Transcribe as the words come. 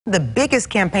The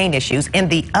biggest campaign issues in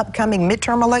the upcoming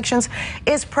midterm elections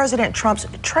is President Trump's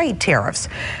trade tariffs.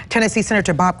 Tennessee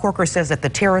Senator Bob Corker says that the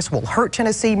tariffs will hurt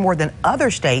Tennessee more than other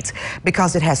states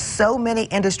because it has so many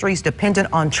industries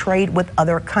dependent on trade with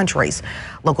other countries.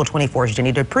 Local 24's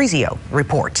Jenny DePrizio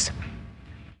reports.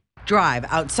 Drive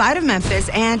outside of Memphis,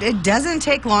 and it doesn't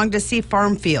take long to see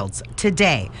farm fields.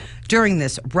 Today, during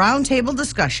this roundtable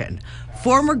discussion,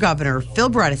 former Governor Phil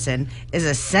Bredesen is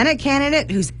a Senate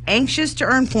candidate who's anxious to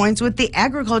earn points with the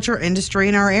agriculture industry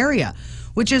in our area,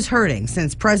 which is hurting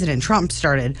since President Trump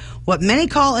started what many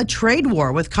call a trade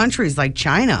war with countries like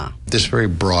China. This very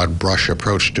broad brush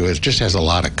approach to it just has a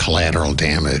lot of collateral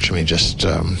damage. I mean,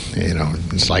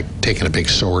 it's like taking a big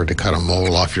sword to cut a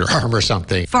mole off your arm or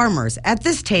something. Farmers at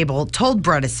this table told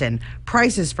Bredesen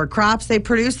prices for crops they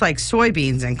produce like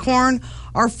soybeans and corn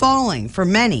are falling. For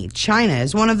many, China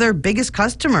is one of their biggest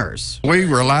customers. We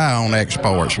rely on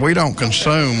exports. We don't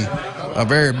consume a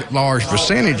very large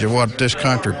percentage of what this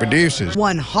country produces.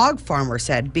 One hog farmer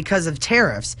said because of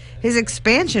tariffs, his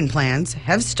expansion plans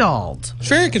have stalled. It's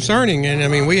very concerning, and I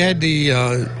mean, we had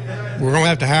we're going to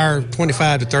have to hire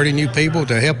 25 to 30 new people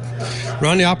to help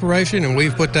run the operation, and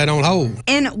we've put that on hold.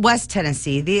 In West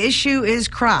Tennessee, the issue is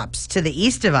crops. To the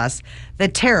east of us, the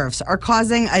tariffs are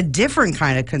causing a different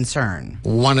kind of concern.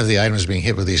 One of the items being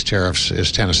hit with these tariffs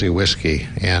is Tennessee whiskey,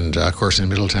 and of course in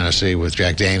Middle Tennessee with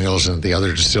Jack Daniels and the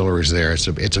other distilleries there, it's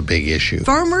a big issue.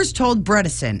 Farmers told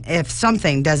Bredesen if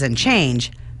something doesn't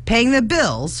change, paying the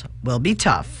bills will be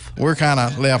tough. We're kind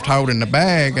of left holding the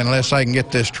bag unless they can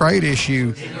get this trade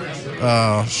issue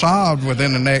solved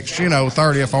within the next,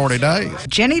 30 or 40 days.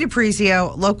 Jenny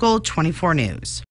DePrizio, Local 24 News.